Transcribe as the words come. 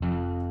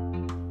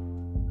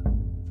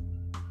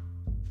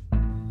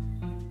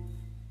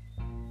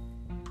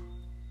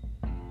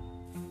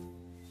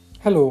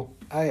Hello,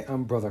 I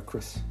am Brother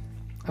Chris,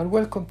 and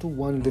welcome to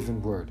One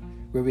Living Word,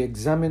 where we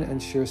examine and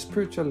share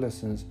spiritual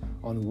lessons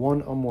on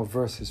one or more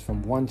verses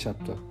from one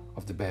chapter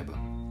of the Bible.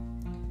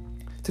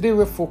 Today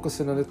we're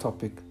focusing on the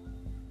topic,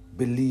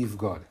 Believe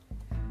God,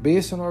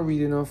 based on our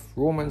reading of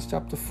Romans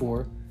chapter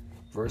 4,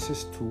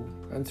 verses 2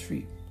 and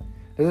 3.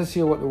 Let us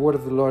hear what the word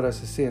of the Lord has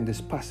to say in this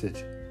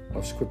passage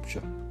of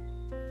Scripture.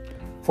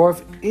 For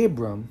if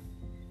Abram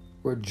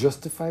were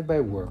justified by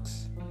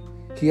works,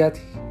 he had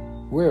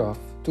whereof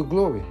to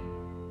glory,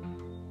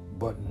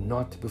 but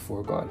not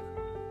before God.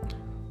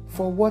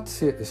 For what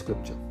saith the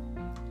Scripture?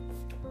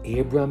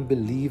 Abram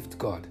believed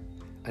God,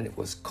 and it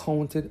was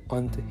counted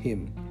unto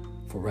him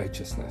for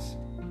righteousness.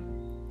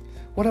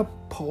 What a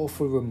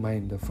powerful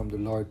reminder from the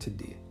Lord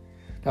today,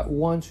 that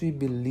once we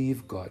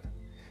believe God,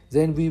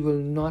 then we will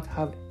not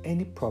have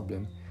any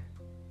problem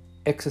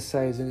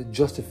exercising the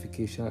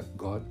justification that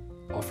God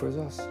offers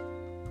us.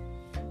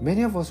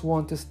 Many of us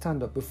want to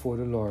stand up before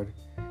the Lord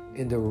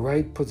in the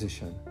right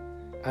position,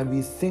 and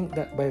we think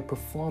that by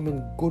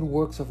performing good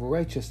works of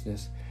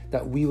righteousness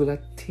that we will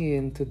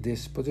attain to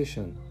this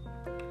position.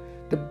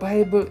 The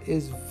Bible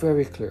is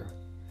very clear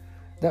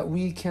that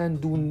we can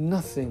do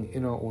nothing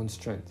in our own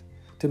strength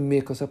to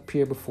make us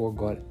appear before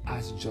God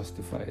as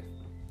justified.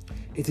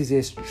 It is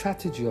a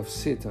strategy of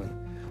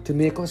Satan to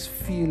make us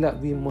feel that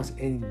we must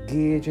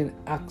engage in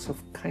acts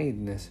of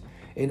kindness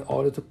in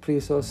order to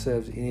place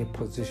ourselves in a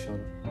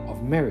position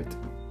of merit.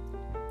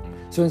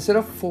 So instead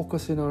of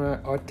focusing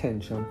on our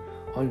attention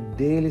on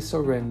daily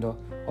surrender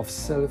of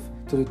self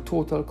to the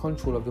total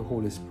control of the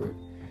Holy Spirit,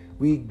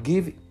 we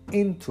give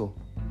into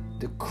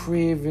the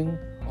craving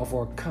of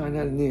our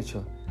carnal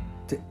nature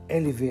to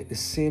elevate the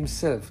same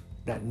self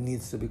that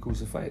needs to be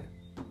crucified.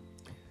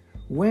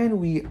 When are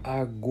we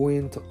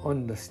going to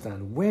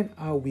understand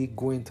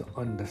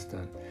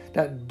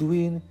that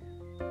doing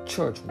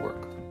church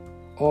work,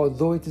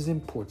 although it is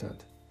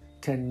important,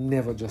 can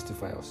never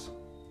justify us?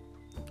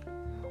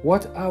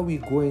 What are we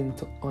going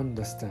to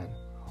understand,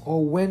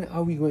 or when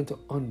are we going to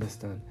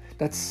understand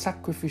that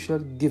sacrificial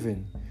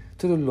giving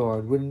to the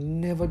Lord will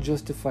never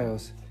justify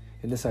us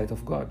in the sight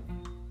of God?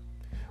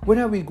 When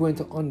are we going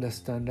to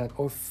understand that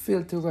our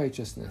filthy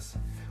righteousness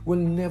will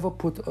never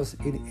put us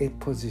in a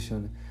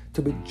position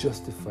to be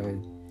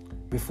justified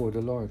before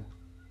the Lord?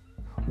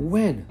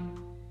 When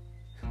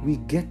we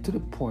get to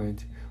the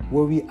point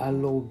where we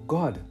allow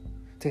God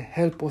to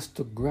help us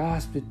to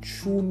grasp the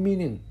true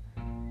meaning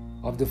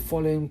of the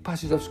following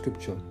passage of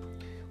Scripture,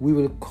 we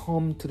will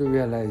come to the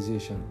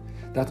realization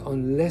that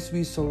unless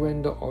we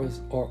surrender our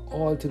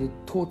all to the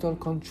total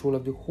control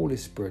of the Holy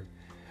Spirit,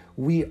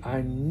 we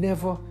are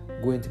never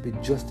going to be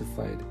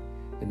justified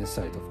in the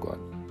sight of God.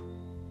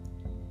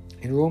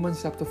 In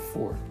Romans chapter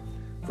 4,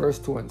 verse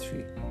 2 and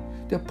 3,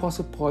 the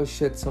Apostle Paul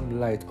shed some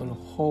light on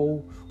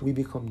how we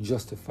become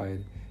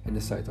justified in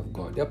the sight of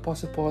God. The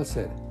Apostle Paul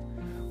said,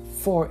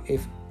 "For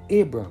if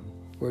Abram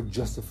were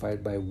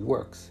justified by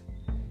works,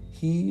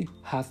 he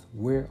hath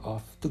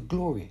whereof to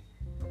glory,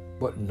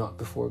 but not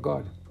before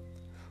God.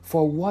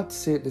 For what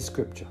saith the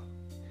Scripture?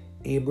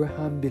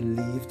 Abraham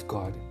believed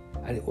God,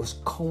 and it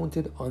was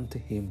counted unto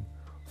him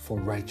for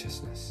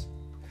righteousness."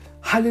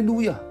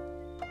 Hallelujah!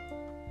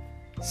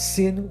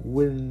 Sin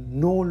will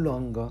no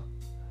longer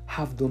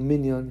have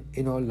dominion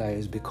in our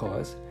lives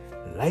because,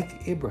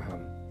 like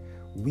Abraham,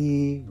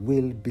 we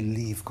will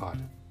believe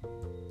God.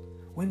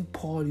 When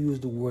Paul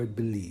used the word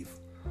believe,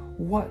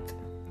 what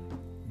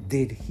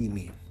did he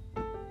mean?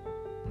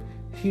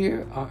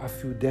 Here are a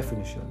few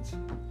definitions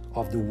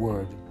of the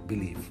word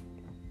believe.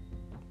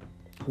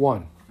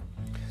 1.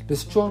 The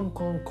Strong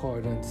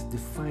Concordance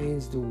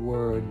defines the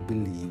word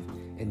believe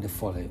in the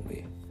following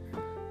way: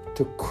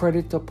 to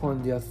credit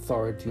upon the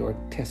authority or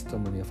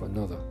testimony of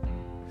another,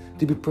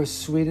 to be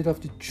persuaded of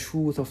the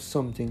truth of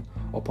something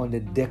upon the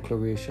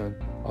declaration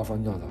of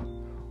another,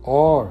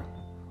 or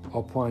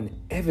upon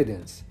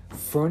evidence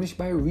furnished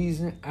by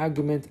reason,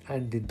 argument,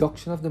 and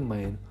deduction of the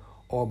mind,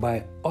 or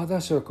by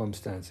other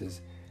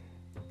circumstances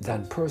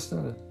than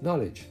personal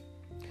knowledge.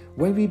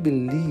 When we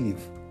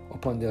believe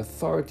upon the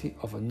authority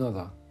of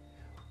another,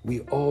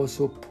 we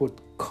also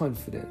put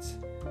confidence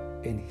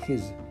in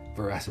his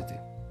veracity.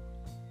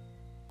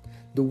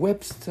 The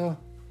Webster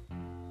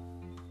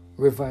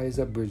Revised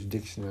Abridged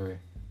Dictionary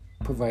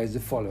provides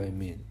the following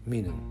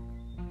meaning.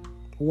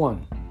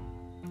 1.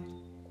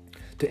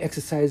 To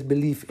exercise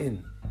belief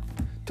in,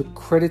 to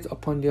credit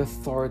upon the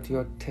authority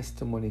or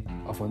testimony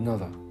of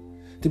another,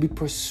 to be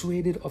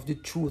persuaded of the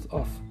truth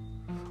of,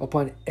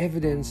 upon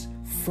evidence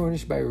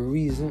furnished by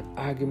reason,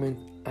 argument,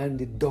 and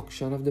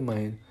deduction of the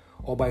mind,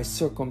 or by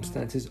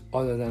circumstances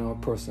other than our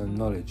personal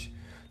knowledge,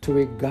 to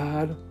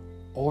regard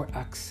or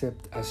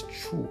accept as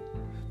true,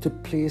 to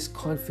place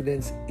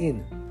confidence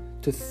in,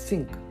 to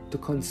think, to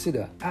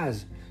consider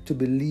as, to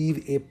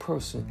believe a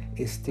person,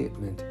 a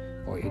statement,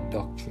 or a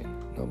doctrine.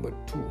 Number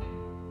 2,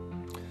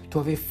 to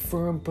have a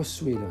firm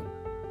persuasion,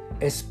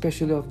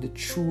 especially of the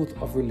truth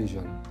of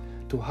religion,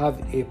 to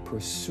have a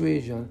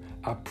persuasion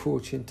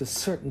approaching to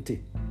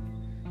certainty,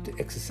 to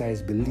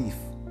exercise belief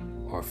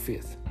or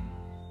faith.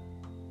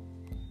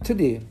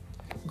 Today,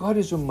 God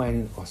is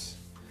reminding us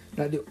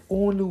that the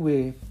only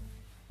way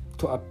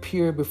to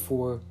appear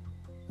before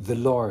the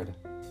Lord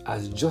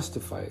as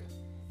justified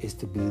is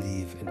to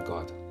believe in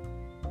God.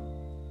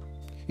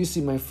 You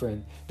see, my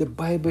friend, the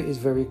Bible is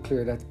very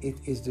clear that it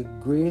is the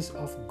grace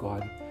of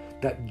God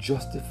that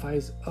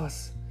justifies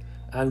us.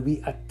 And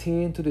we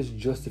attain to this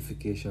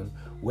justification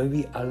when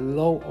we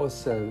allow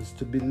ourselves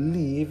to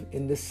believe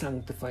in the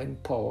sanctifying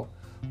power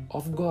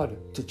of God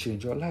to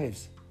change our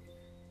lives.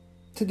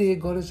 Today,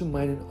 God is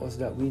reminding us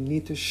that we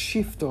need to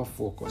shift our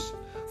focus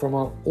from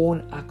our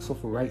own acts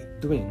of right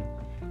doing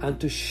and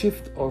to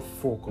shift our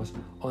focus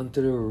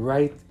onto the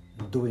right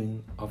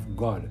doing of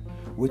God,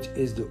 which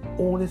is the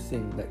only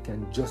thing that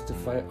can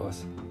justify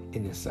us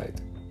in His sight.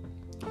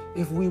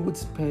 If we would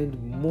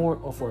spend more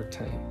of our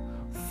time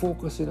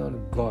focusing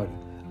on God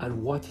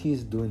and what He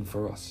is doing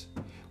for us,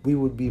 we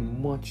would be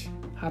much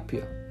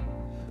happier.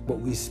 But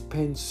we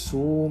spend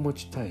so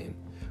much time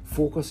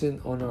focusing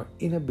on our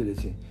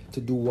inability to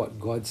do what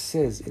God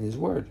says in His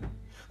Word.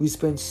 We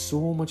spend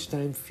so much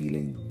time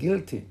feeling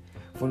guilty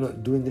for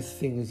not doing the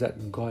things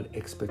that God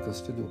expects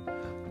us to do,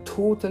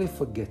 totally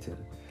forgetting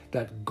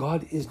that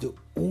God is the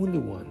only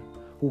one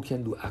who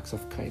can do acts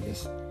of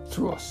kindness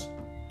through us.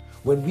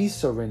 When we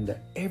surrender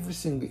every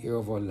single area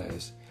of our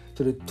lives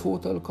to the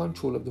total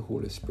control of the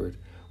Holy Spirit,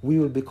 we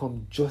will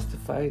become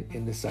justified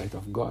in the sight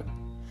of God.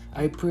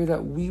 I pray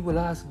that we will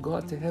ask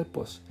God to help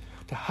us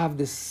to have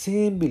the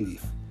same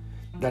belief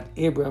that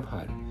Abraham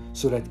had,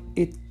 so that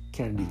it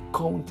can be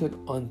counted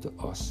unto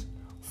us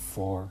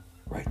for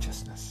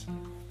righteousness.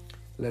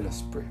 Let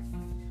us pray.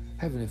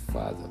 Heavenly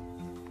Father,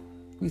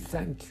 we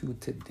thank you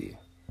today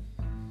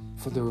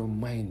for the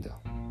reminder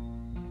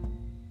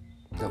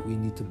that we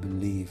need to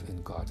believe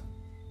in God.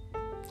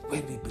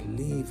 When we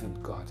believe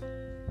in God,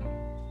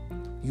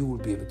 you will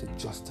be able to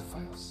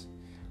justify us,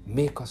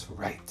 make us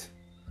right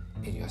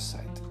in your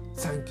sight.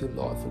 Thank you,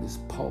 Lord, for this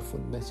powerful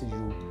message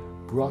you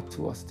brought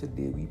to us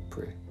today, we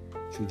pray.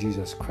 Through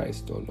Jesus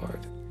Christ, our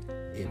Lord.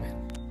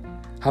 Amen.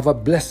 Have a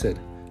blessed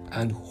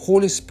and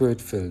Holy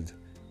Spirit-filled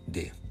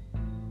day.